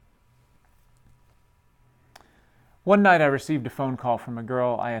One night I received a phone call from a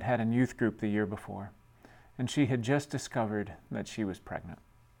girl I had had in youth group the year before, and she had just discovered that she was pregnant.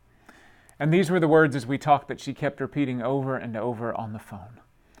 And these were the words as we talked that she kept repeating over and over on the phone.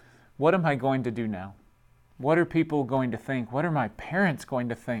 What am I going to do now? What are people going to think? What are my parents going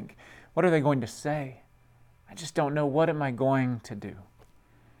to think? What are they going to say? I just don't know. What am I going to do?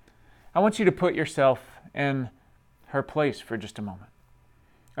 I want you to put yourself in her place for just a moment.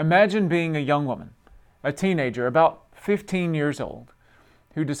 Imagine being a young woman, a teenager, about 15 years old,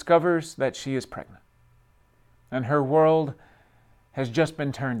 who discovers that she is pregnant, and her world has just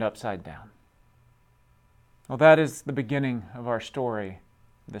been turned upside down. Well, that is the beginning of our story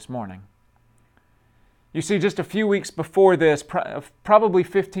this morning. You see, just a few weeks before this, probably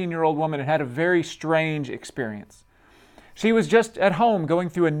 15-year-old woman had a very strange experience. She was just at home going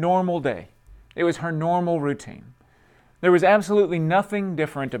through a normal day. It was her normal routine. There was absolutely nothing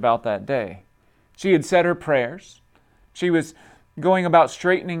different about that day. She had said her prayers. She was going about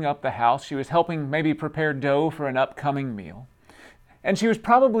straightening up the house. She was helping maybe prepare dough for an upcoming meal. And she was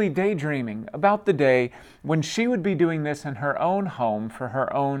probably daydreaming about the day when she would be doing this in her own home for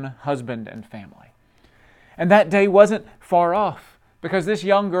her own husband and family. And that day wasn't far off because this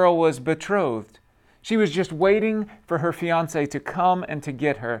young girl was betrothed. She was just waiting for her fiancé to come and to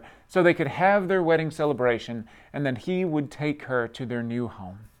get her so they could have their wedding celebration, and then he would take her to their new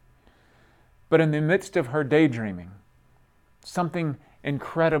home. But in the midst of her daydreaming, something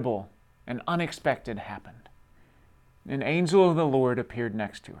incredible and unexpected happened. An angel of the Lord appeared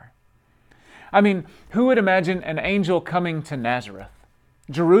next to her. I mean, who would imagine an angel coming to Nazareth?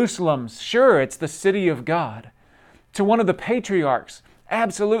 Jerusalem's, sure, it's the city of God. To one of the patriarchs,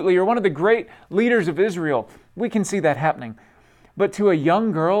 absolutely, or one of the great leaders of Israel, we can see that happening. But to a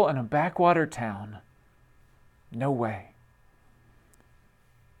young girl in a backwater town, no way.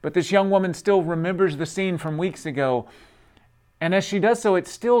 But this young woman still remembers the scene from weeks ago, and as she does so, it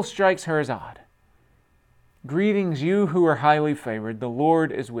still strikes her as odd. Greetings, you who are highly favored, the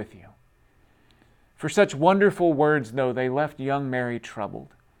Lord is with you. For such wonderful words, though, they left young Mary troubled.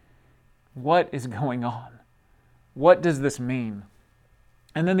 What is going on? What does this mean?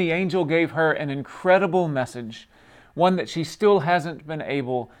 And then the angel gave her an incredible message, one that she still hasn't been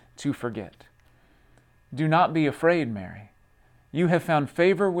able to forget. Do not be afraid, Mary. You have found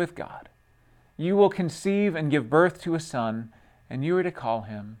favor with God. You will conceive and give birth to a son, and you are to call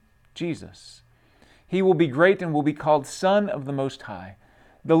him Jesus. He will be great and will be called Son of the Most High.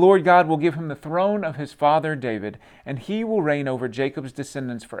 The Lord God will give him the throne of his father David, and he will reign over Jacob's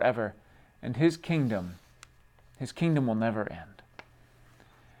descendants forever, and his kingdom will never end.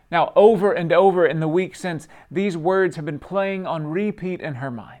 Now, over and over in the week since, these words have been playing on repeat in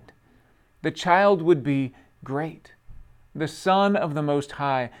her mind. The child would be great, the Son of the Most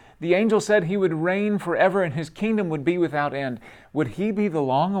High. The angel said he would reign forever and his kingdom would be without end. Would he be the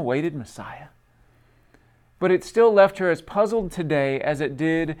long-awaited Messiah? But it still left her as puzzled today as it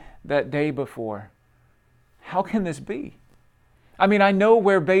did that day before. How can this be? I mean, I know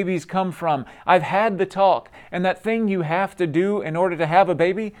where babies come from. I've had the talk. And that thing you have to do in order to have a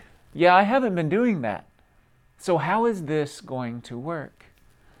baby, yeah, I haven't been doing that. So how is this going to work?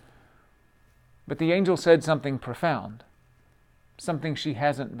 But the angel said something profound, something she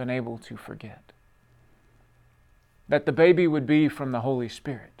hasn't been able to forget. That the baby would be from the Holy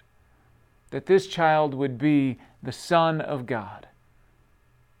Spirit. That this child would be the Son of God.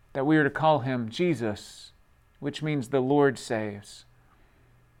 That we are to call him Jesus, which means the Lord saves.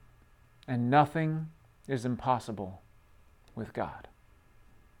 And nothing is impossible with God.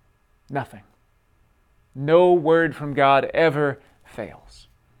 Nothing. No word from God ever fails.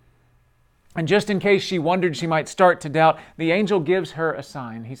 And just in case she wondered she might start to doubt, the angel gives her a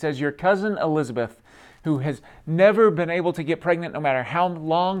sign. He says, your cousin Elizabeth, who has never been able to get pregnant no matter how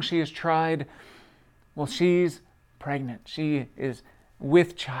long she has tried, well, she's pregnant. She is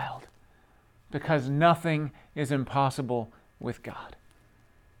with child because nothing is impossible with God.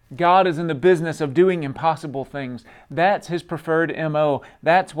 God is in the business of doing impossible things. That's his preferred MO.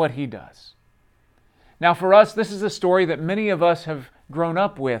 That's what he does. Now for us, this is a story that many of us have grown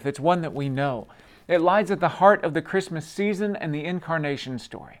up with. It's one that we know. It lies at the heart of the Christmas season and the incarnation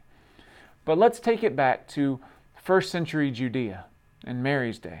story. But let's take it back to first century Judea in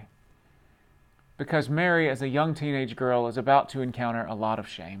Mary's day. Because Mary, as a young teenage girl, is about to encounter a lot of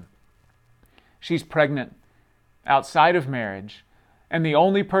shame. She's pregnant, outside of marriage, and the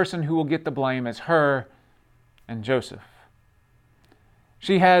only person who will get the blame is her and Joseph.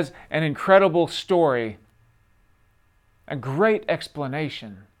 She has an incredible story, a great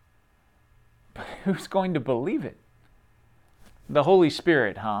explanation, but who's going to believe it? The Holy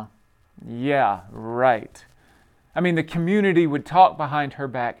Spirit, huh? Yeah, right. I mean, the community would talk behind her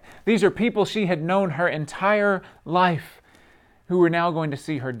back. These are people she had known her entire life who were now going to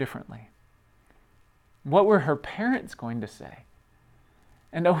see her differently. What were her parents going to say?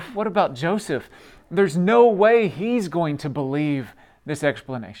 And oh, what about Joseph? There's no way he's going to believe this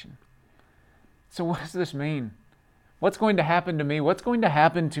explanation. So what does this mean? What's going to happen to me? What's going to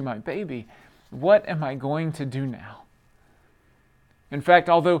happen to my baby? What am I going to do now? In fact,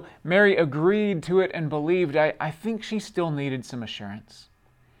 although Mary agreed to it and believed, I think she still needed some assurance.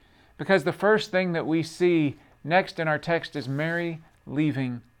 Because the first thing that we see next in our text is Mary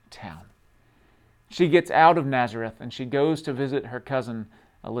leaving town. She gets out of Nazareth and she goes to visit her cousin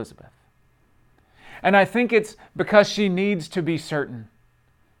Elizabeth. And I think it's because she needs to be certain.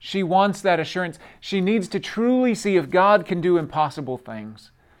 She wants that assurance. She needs to truly see if God can do impossible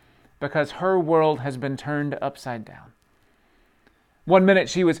things, because her world has been turned upside down. One minute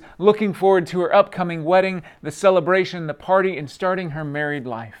she was looking forward to her upcoming wedding, the celebration, the party, and starting her married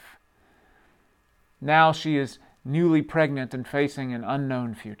life. Now she is newly pregnant and facing an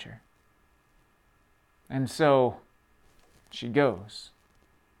unknown future. And so she goes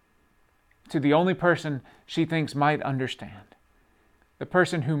to the only person she thinks might understand, the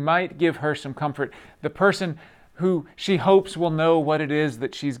person who might give her some comfort, the person who she hopes will know what it is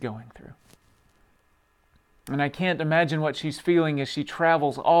that she's going through. And I can't imagine what she's feeling as she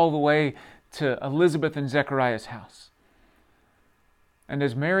travels all the way to Elizabeth and Zechariah's house. And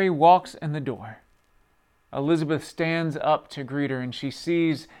as Mary walks in the door, Elizabeth stands up to greet her and she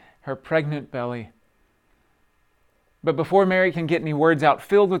sees her pregnant belly. But before Mary can get any words out,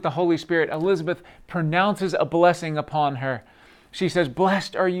 filled with the Holy Spirit, Elizabeth pronounces a blessing upon her. She says,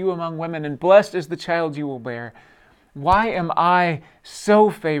 "Blessed are you among women, and blessed is the child you will bear. Why am I so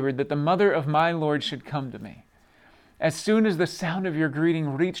favored that the mother of my Lord should come to me? As soon as the sound of your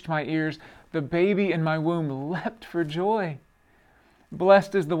greeting reached my ears, the baby in my womb leapt for joy.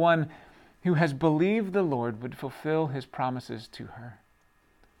 Blessed is the one who has believed the Lord would fulfill his promises to her."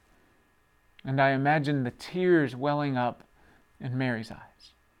 And I imagine the tears welling up in Mary's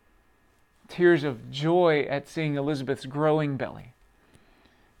eyes. Tears of joy at seeing Elizabeth's growing belly.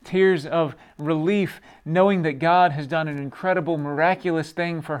 Tears of relief knowing that God has done an incredible, miraculous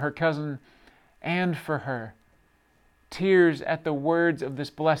thing for her cousin and for her. Tears at the words of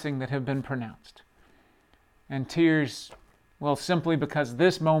this blessing that have been pronounced. And tears, well, simply because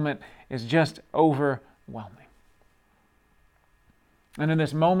this moment is just overwhelming. And in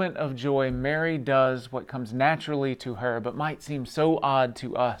this moment of joy, Mary does what comes naturally to her, but might seem so odd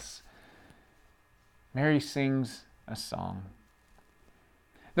to us. Mary sings a song.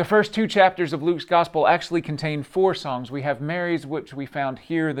 The first 2 chapters of Luke's Gospel actually contain 4 songs. We have Mary's, which we found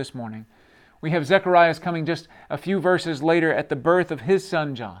here this morning. We have Zechariah's coming just a few verses later at the birth of his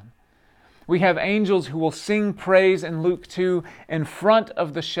son John. We have angels who will sing praise in Luke 2 in front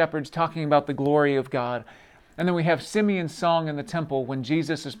of the shepherds, talking about the glory of God. And then we have Simeon's song in the temple when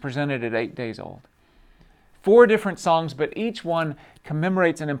Jesus is presented at 8 days old. 4 different songs, but each one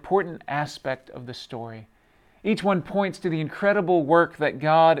commemorates an important aspect of the story. Each one points to the incredible work that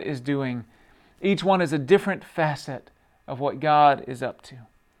God is doing. Each one is a different facet of what God is up to.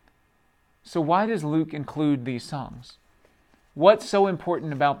 So why does Luke include these songs? What's so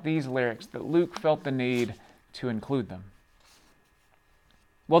important about these lyrics that Luke felt the need to include them?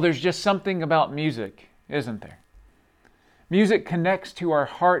 Well, there's just something about music, isn't there? Music connects to our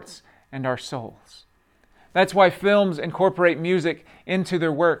hearts and our souls. That's why films incorporate music into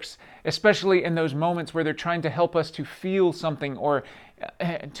their works, especially in those moments where they're trying to help us to feel something or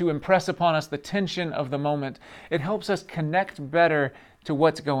to impress upon us the tension of the moment. It helps us connect better to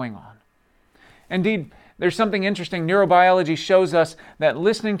what's going on. Indeed, there's something interesting. Neurobiology shows us that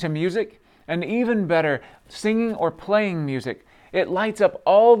listening to music, and even better, singing or playing music, it lights up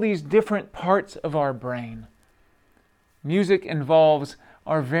all these different parts of our brain. Music involves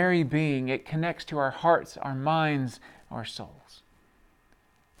our very being. It connects to our hearts, our minds, our souls.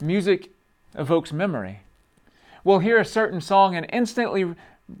 Music evokes memory. We'll hear a certain song and instantly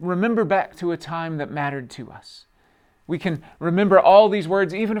remember back to a time that mattered to us. We can remember all these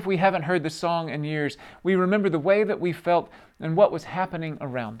words even if we haven't heard the song in years. We remember the way that we felt and what was happening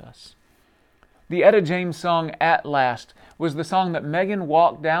around us. The Etta James song, "At Last," was the song that Megan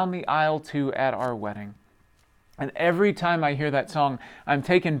walked down the aisle to at our wedding. And every time I hear that song, I'm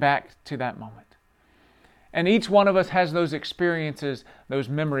taken back to that moment. And each one of us has those experiences, those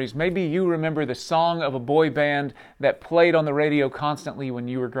memories. Maybe you remember the song of a boy band that played on the radio constantly when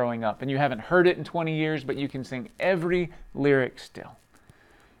you were growing up, and you haven't heard it in 20 years, but you can sing every lyric still.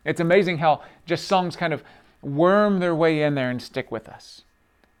 It's amazing how just songs kind of worm their way in there and stick with us.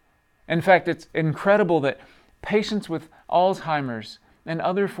 In fact, it's incredible that patients with Alzheimer's and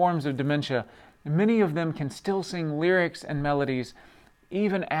other forms of dementia, many of them can still sing lyrics and melodies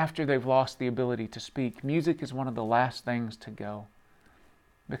even after they've lost the ability to speak. Music is one of the last things to go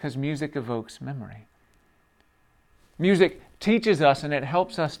because music evokes memory. Music teaches us and it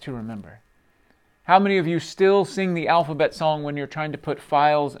helps us to remember. How many of you still sing the alphabet song when you're trying to put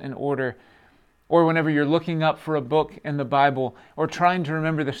files in order, or whenever you're looking up for a book in the Bible, or trying to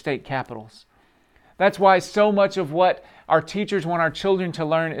remember the state capitals? That's why so much of what our teachers want our children to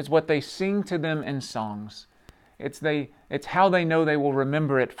learn is what they sing to them in songs. It's how they know they will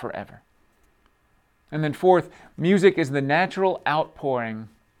remember it forever. And then fourth, music is the natural outpouring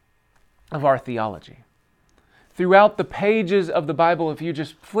of our theology. Throughout the pages of the Bible, if you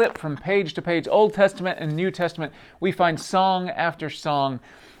just flip from page to page, Old Testament and New Testament, we find song after song.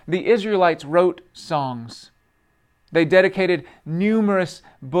 The Israelites wrote songs. They dedicated numerous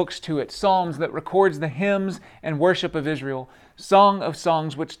books to it. Psalms that records the hymns and worship of Israel. Song of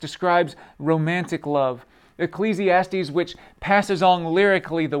Songs, which describes romantic love. Ecclesiastes, which passes on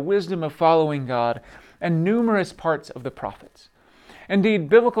lyrically the wisdom of following God. And numerous parts of the prophets. Indeed,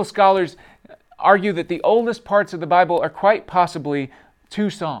 biblical scholars argue that the oldest parts of the Bible are quite possibly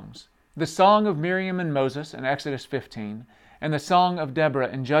two songs. The Song of Miriam and Moses in Exodus 15, and the Song of Deborah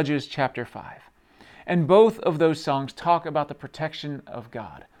in Judges chapter 5. And both of those songs talk about the protection of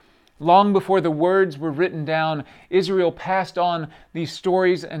God. Long before the words were written down, Israel passed on these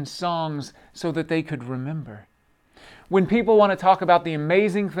stories and songs so that they could remember. When people want to talk about the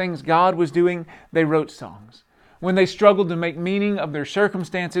amazing things God was doing, they wrote songs. When they struggled to make meaning of their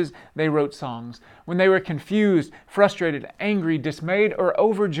circumstances, they wrote songs. When they were confused, frustrated, angry, dismayed, or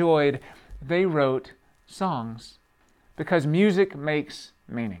overjoyed, they wrote songs. Because music makes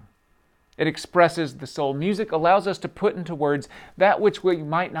meaning. It expresses the soul. Music allows us to put into words that which we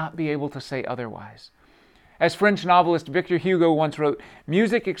might not be able to say otherwise. As French novelist Victor Hugo once wrote,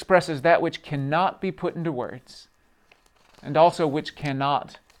 music expresses that which cannot be put into words, and also which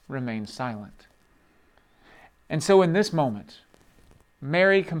cannot remain silent. And so in this moment,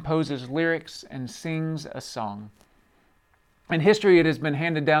 Mary composes lyrics and sings a song. In history, it has been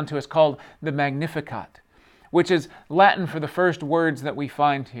handed down to us called the Magnificat, which is Latin for the first words that we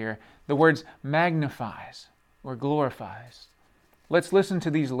find here. The words magnifies or glorifies. Let's listen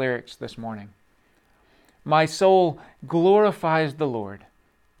to these lyrics this morning. My soul glorifies the Lord,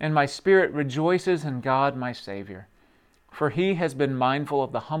 and my spirit rejoices in God my Savior, for He has been mindful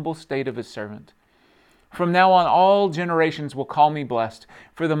of the humble state of His servant. From now on, all generations will call me blessed,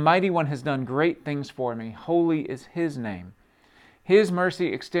 for the Mighty One has done great things for me. Holy is His name. His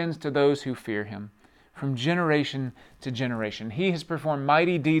mercy extends to those who fear Him, from generation to generation. He has performed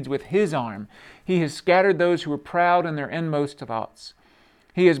mighty deeds with His arm. He has scattered those who were proud in their inmost thoughts.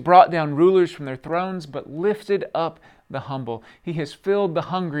 He has brought down rulers from their thrones, but lifted up the humble. He has filled the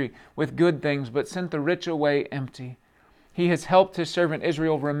hungry with good things, but sent the rich away empty. He has helped His servant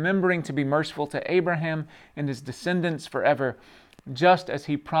Israel, remembering to be merciful to Abraham and his descendants forever, just as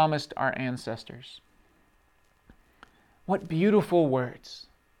He promised our ancestors. What beautiful words.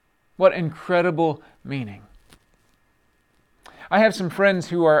 What incredible meaning. I have some friends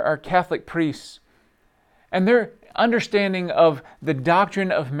who are Catholic priests, and their understanding of the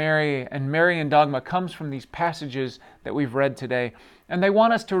doctrine of Mary and Marian dogma comes from these passages that we've read today. And they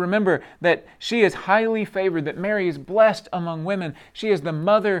want us to remember that she is highly favored, that Mary is blessed among women. She is the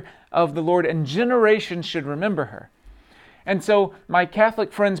mother of the Lord, and generations should remember her. And so my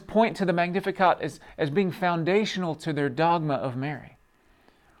Catholic friends point to the Magnificat as being foundational to their dogma of Mary.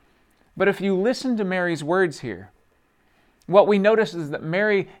 But if you listen to Mary's words here, what we notice is that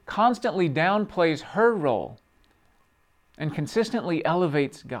Mary constantly downplays her role and consistently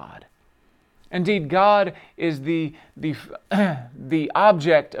elevates God. Indeed, God is the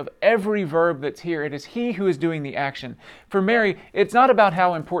object of every verb that's here. It is He who is doing the action. For Mary, it's not about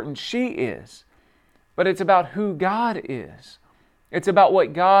how important she is, but it's about who God is. It's about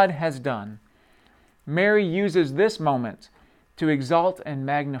what God has done. Mary uses this moment to exalt and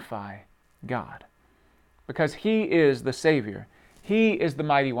magnify God, because He is the Savior. He is the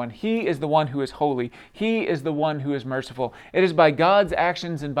Mighty One. He is the one who is holy. He is the one who is merciful. It is by God's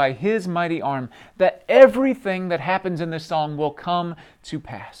actions and by His mighty arm that everything that happens in this song will come to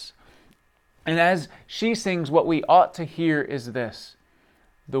pass. And as she sings, what we ought to hear is this: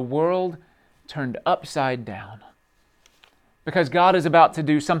 the world turned upside down. Because God is about to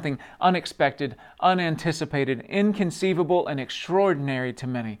do something unexpected, unanticipated, inconceivable, and extraordinary to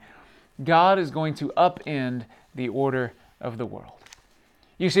many. God is going to upend the order of the world.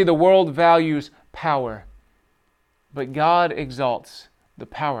 You see, the world values power, but God exalts the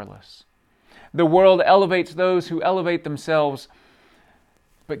powerless. The world elevates those who elevate themselves,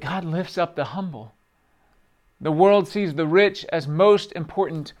 but God lifts up the humble. The world sees the rich as most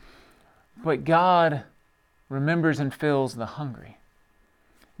important, but God remembers and fills the hungry.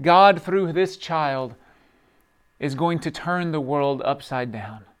 God, through this child, is going to turn the world upside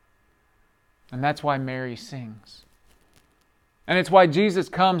down. And that's why Mary sings. And it's why Jesus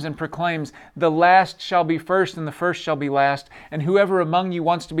comes and proclaims, "The last shall be first and the first shall be last, and whoever among you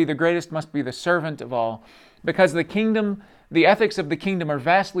wants to be the greatest must be the servant of all." Because the kingdom, the ethics of the kingdom are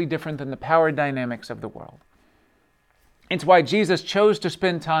vastly different than the power dynamics of the world. It's why Jesus chose to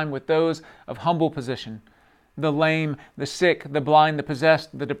spend time with those of humble position. The lame, the sick, the blind, the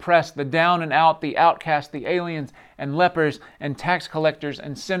possessed, the depressed, the down and out, the outcast, the aliens and lepers and tax collectors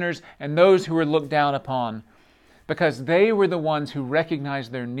and sinners and those who were looked down upon, because they were the ones who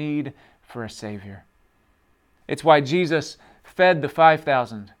recognized their need for a Savior. It's why Jesus fed the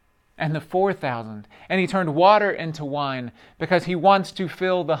 5,000 and the 4,000, and He turned water into wine, because He wants to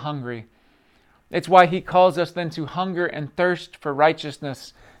fill the hungry. It's why He calls us then to hunger and thirst for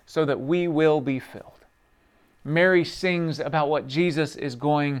righteousness so that we will be filled. Mary sings about what Jesus is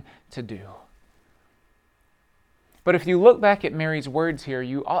going to do. But if you look back at Mary's words here,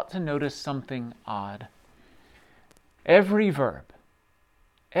 you ought to notice something odd. Every verb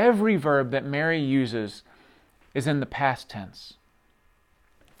that Mary uses is in the past tense.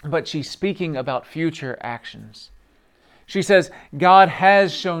 But she's speaking about future actions. She says, God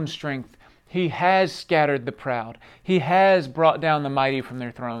has shown strength. He has scattered the proud. He has brought down the mighty from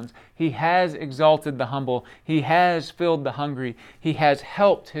their thrones. He has exalted the humble. He has filled the hungry. He has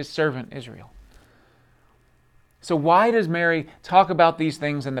helped His servant Israel. So why does Mary talk about these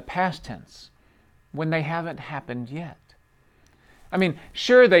things in the past tense when they haven't happened yet? I mean,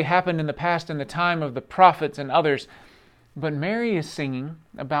 sure, they happened in the past in the time of the prophets and others, but Mary is singing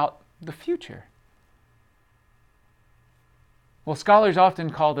about the future. Well, scholars often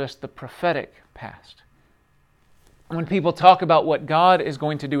call this the prophetic past. When people talk about what God is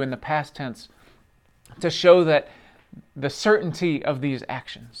going to do in the past tense to show that the certainty of these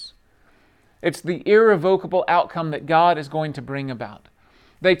actions. It's the irrevocable outcome that God is going to bring about.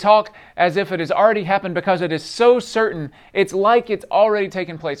 They talk as if it has already happened because it is so certain. It's like it's already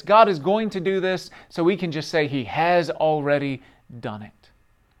taken place. God is going to do this, so we can just say He has already done it.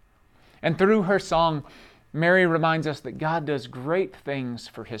 And through her song, Mary reminds us that God does great things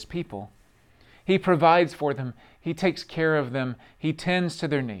for His people. He provides for them. He takes care of them. He tends to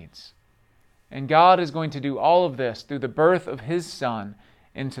their needs. And God is going to do all of this through the birth of His Son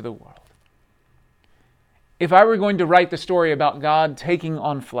into the world. If I were going to write the story about God taking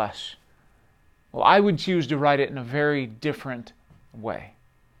on flesh, well, I would choose to write it in a very different way.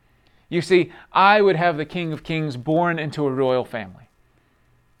 You see, I would have the King of Kings born into a royal family.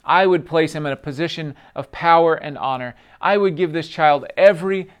 I would place Him in a position of power and honor. I would give this child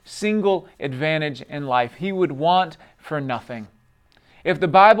every single advantage in life. He would want for nothing. If the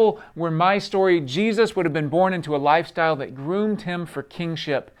Bible were my story, Jesus would have been born into a lifestyle that groomed Him for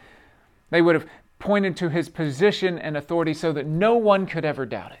kingship. They would have pointed to His position and authority so that no one could ever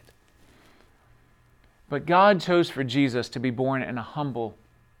doubt it. But God chose for Jesus to be born in a humble,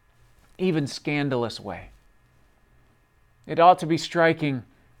 even scandalous way. It ought to be striking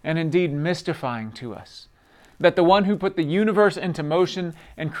and indeed mystifying to us that the one who put the universe into motion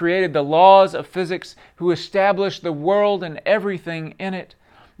and created the laws of physics, who established the world and everything in it,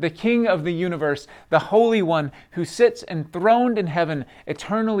 the King of the universe, the Holy One who sits enthroned in heaven,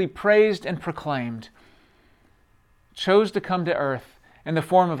 eternally praised and proclaimed, chose to come to earth in the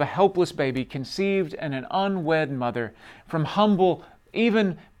form of a helpless baby conceived in an unwed mother from humble,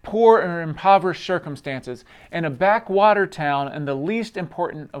 even poor or impoverished circumstances in a backwater town in the least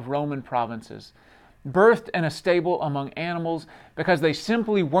important of Roman provinces, birthed in a stable among animals because they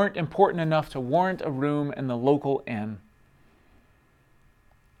simply weren't important enough to warrant a room in the local inn.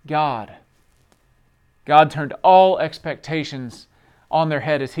 God turned all expectations on their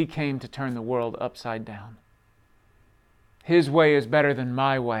head as He came to turn the world upside down. His way is better than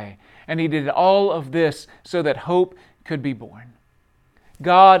my way, and He did all of this so that hope could be born.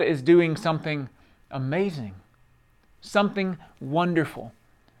 God is doing something amazing, something wonderful.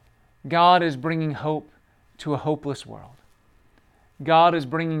 God is bringing hope to a hopeless world. God is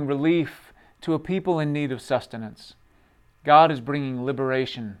bringing relief to a people in need of sustenance. God is bringing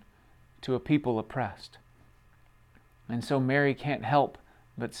liberation to a people oppressed. And so Mary can't help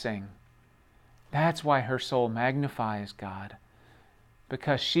but sing. That's why her soul magnifies God,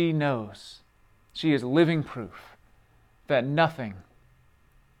 because she knows, she is living proof that nothing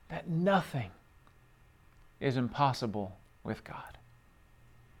is impossible with God.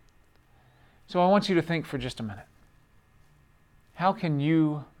 So I want you to think for just a minute. How can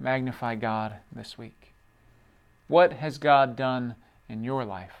you magnify God this week? What has God done in your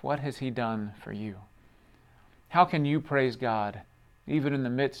life? What has He done for you? How can you praise God even in the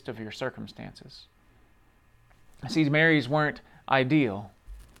midst of your circumstances? See, Mary's weren't ideal,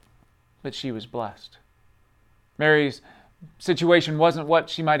 but she was blessed. Mary's situation wasn't what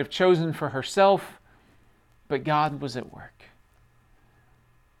she might have chosen for herself, but God was at work.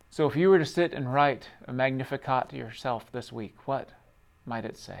 So if you were to sit and write a Magnificat to yourself this week, what might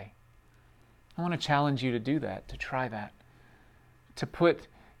it say? I want to challenge you to do that, to try that, to put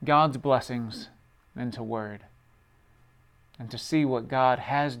God's blessings into word, and to see what God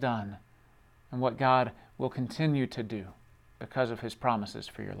has done and what God will continue to do because of His promises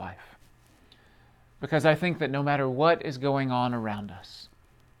for your life. Because I think that no matter what is going on around us,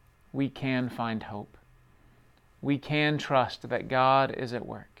 we can find hope. We can trust that God is at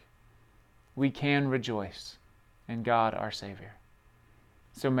work. We can rejoice in God our Savior.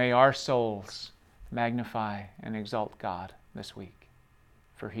 So may our souls magnify and exalt God this week,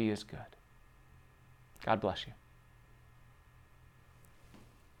 for He is good. God bless you.